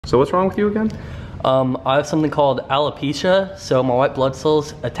So what's wrong with you again? I have something called alopecia, so my white blood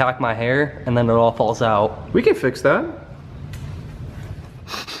cells attack my hair and then it all falls out. We can fix that.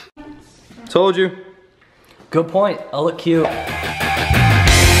 Told you. Good point, I'll look cute.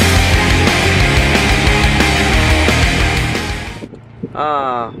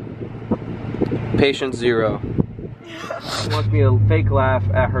 Patient zero. She wants me to fake laugh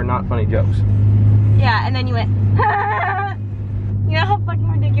at her not funny jokes. Yeah, and then you went, you know how fucking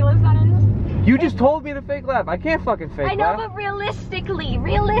ridiculous that is? You just told me to fake laugh. I can't fucking fake laugh. I know, but realistically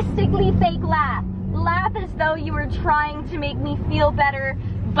fake laugh. Laugh as though you were trying to make me feel better,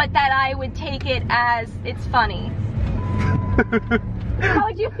 but that I would take it as it's funny. How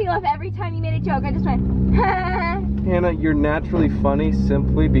would you feel if every time you made a joke, I just went, Hannah, you're naturally funny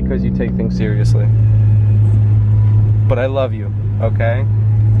simply because you take things seriously. But I love you, okay?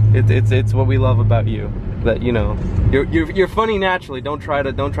 It's what we love about you. That, you know, you're funny naturally. Don't try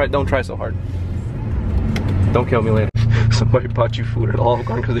so hard. Don't kill me later. Somebody bought you food at Olive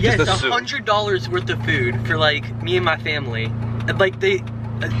Garden because Yes, $100 worth of food for like me and my family. And like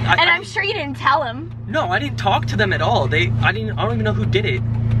I'm sure you didn't tell him. No, I didn't talk to them at all. I don't even know who did it.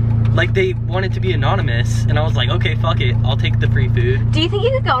 Like they wanted to be anonymous, and I was like, okay, fuck it, I'll take the free food. Do you think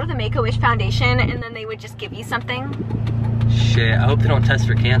you could go to the Make-A-Wish Foundation and then they would just give you something? Shit, I hope they don't test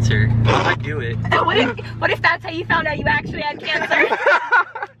for cancer. I'd do it. What if that's how you found out you actually had cancer?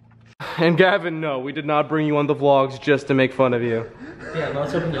 And Gavin, no, we did not bring you on the vlogs just to make fun of you. Yeah, I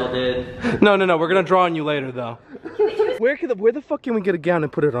was hoping y'all did. No, we're gonna draw on you later though. Where the fuck can we get a gown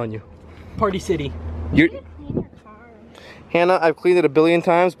and put it on you? Party City. Hannah, I've cleaned it 1 billion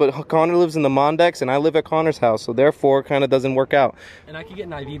times, but Connor lives in the Mondex and I live at Connor's house, so therefore it kind of doesn't work out. And I could get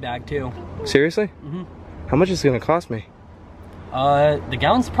an IV bag too. Seriously? Mm-hmm. How much is it gonna cost me? The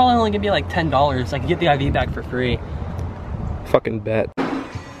gown's probably only gonna be like $10. I could get the IV bag for free. Fucking bet.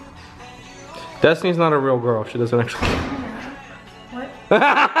 Destiny's not a real girl. She doesn't actually. What?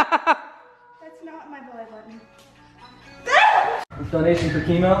 That's not my belly button. Donation for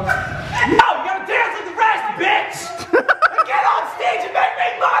chemo? No, you gotta dance like the rest, bitch! Get on stage and make me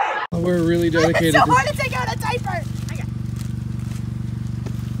money! We're really dedicated. It's so hard to take out a diaper! Okay.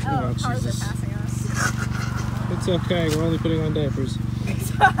 Oh, cars are passing us. It's okay, we're only putting on diapers. So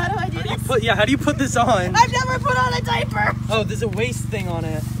how do I do this? How do you put this on? I've never put on a diaper! Oh, there's a waist thing on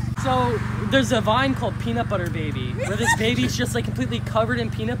it. So, there's a vine called Peanut Butter Baby, where this baby's just like completely covered in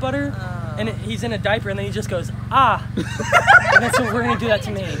peanut butter, and he's in a diaper, and then he just goes, ah! And that's what we're gonna do that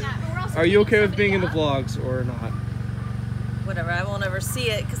to me. Are you okay with being in the vlogs or not? Whatever, I won't ever see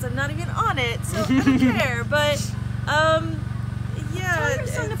it because I'm not even on it, so I don't care. But, yeah.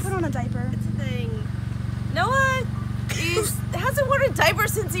 It's time to put on a diaper. It's a thing. Noah hasn't worn a diaper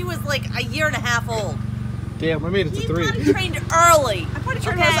since he was like 1.5 years old. Damn, I made it to 3. He potty trained early. I potty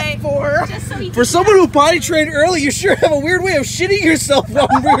trained when I was like 4. Just so he For someone who potty trained early, you sure have a weird way of shitting yourself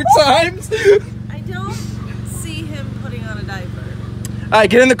on weird times. I don't see him putting on a diaper. Alright,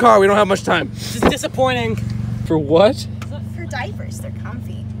 get in the car, we don't have much time. This is disappointing. For what? For diapers, they're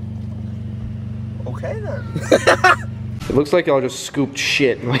comfy. Okay then. It looks like y'all just scooped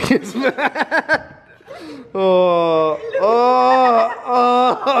shit. Like it's fuck.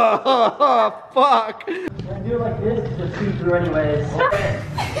 I do it like this to just see through anyways.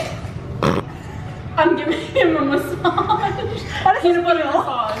 I'm giving him a massage. How does peanut butter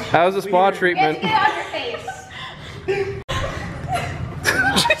massage? How's the spa treatment? Get on your face.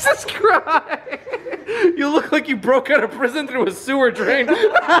 Jesus Christ! You look like you broke out of prison through a sewer drain.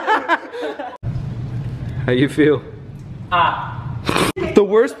 How you feel? Ah. The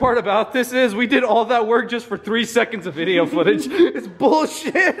worst part about this is we did all that work just for 3 seconds of video footage. It's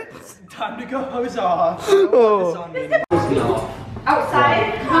bullshit. Time to go hose off. Oh.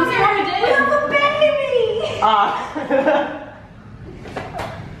 Outside? Come see what we did? You have a baby! Ah.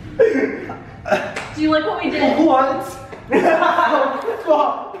 Do you like what we did? What?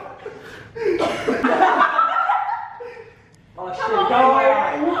 Fuck. Oh shit,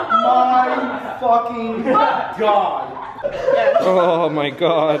 My fucking god. Oh my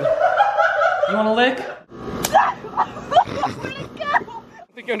god. You wanna lick? I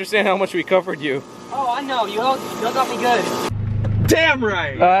think you understand how much we covered you. Oh, I know. You all got me good. Damn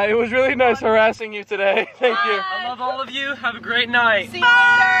right. It was really nice harassing you today. Thank you. I love all of you. Have a great night. See you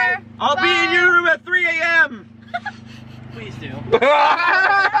later! I'll be in your room at 3 a.m. Please do.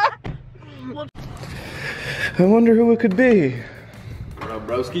 I wonder who it could be. What up,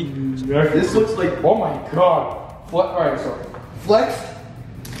 broski? This looks like, oh my god. Alright, so flexed,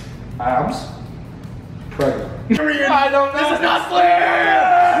 abs, pregnant. I don't know. This is not slim!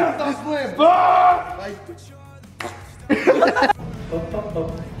 This is not slim! Fuck!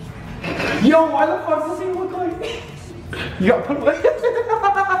 Yo, why the fuck does he look like me? You got put away.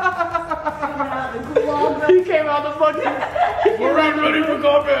 He came out the fucking. We're not ready for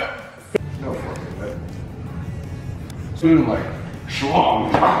combat. No fucking way. Soon like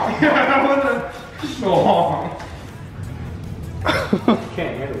schlong. Schlong.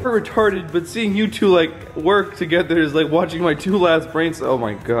 Can't handle it. We're retarded, but seeing you two like work together is like watching my two last brains. Oh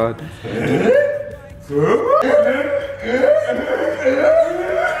my god.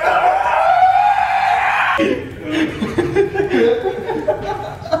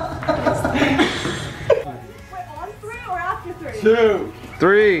 Wait, on 3 or after 3? 2,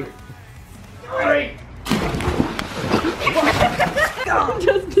 3. 3.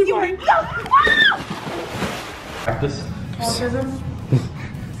 Just keep going. Practice. Autism?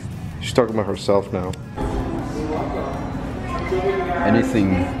 She's talking about herself now.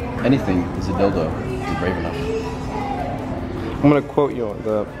 Anything is a dildo. You're brave enough. I'm gonna quote you on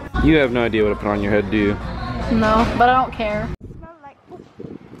that. You have no idea what I put on your head, do you? No, but I don't care.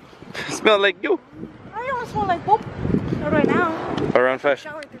 Smell like you. I don't smell like poop. Not right now. Around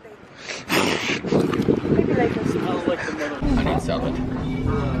fashion. Showered today. Maybe like this. I need salad. I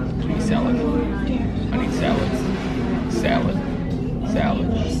need salad. I need salad. Salad. Salad.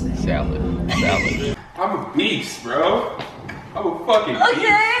 Salad. Salad. I'm a beast, bro. I'm a fucking beast.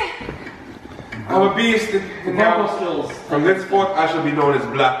 Okay. I'm a beast. And now, skills. from this forth, I shall be known as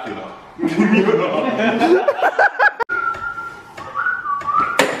Blackula.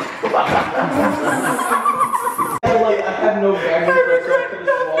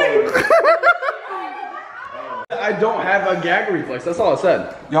 I don't have a gag reflex. That's all I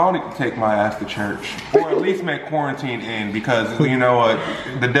said. Y'all need to take my ass to church, or at least make quarantine end, because you know what,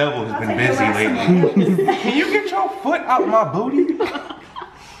 the devil has been busy lately. Can you get your foot out my booty?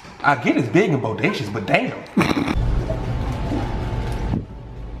 I get it's big and bodacious, but damn.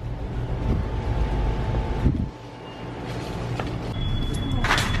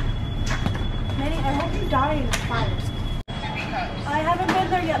 Manny, I hope you die in the fires. I haven't been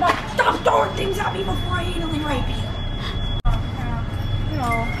there yet. No, stop throwing things at me before I anally rape you. You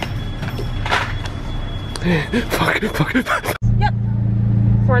know. Fuck it. Yep.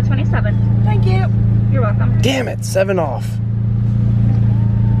 427. Thank you. You're welcome. Damn it, 7 off.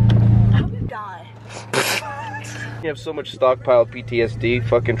 I hope you die. You have so much stockpile PTSD,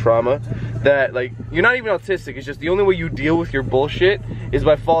 fucking trauma, that like, you're not even autistic, it's just the only way you deal with your bullshit is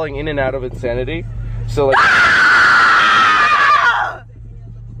by falling in and out of insanity. So like...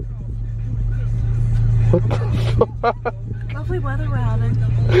 What the fuck? Lovely weather we're having.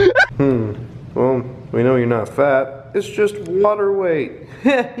 Well, we know you're not fat. It's just water weight.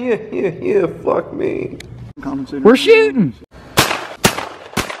 yeah, fuck me. We're shooting.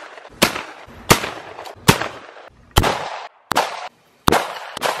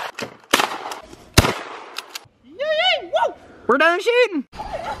 We're done shooting.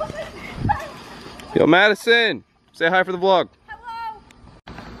 Yo, Madison, say hi for the vlog. Hello.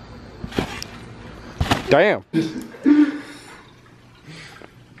 Damn.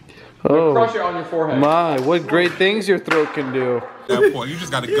 Oh, Crush it on your forehead. my, what great things your throat can do. At that point, you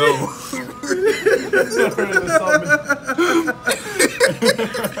just gotta go.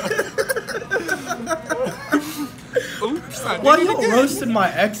 Oops, Why you roasting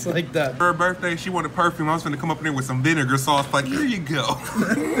my ex like that? For her birthday, she wanted perfume. I was gonna come up in there with some vinegar sauce. Like, here you go.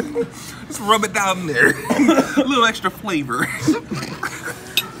 Just rub it down there. A little extra flavor.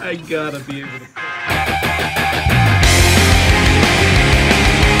 I gotta be able to.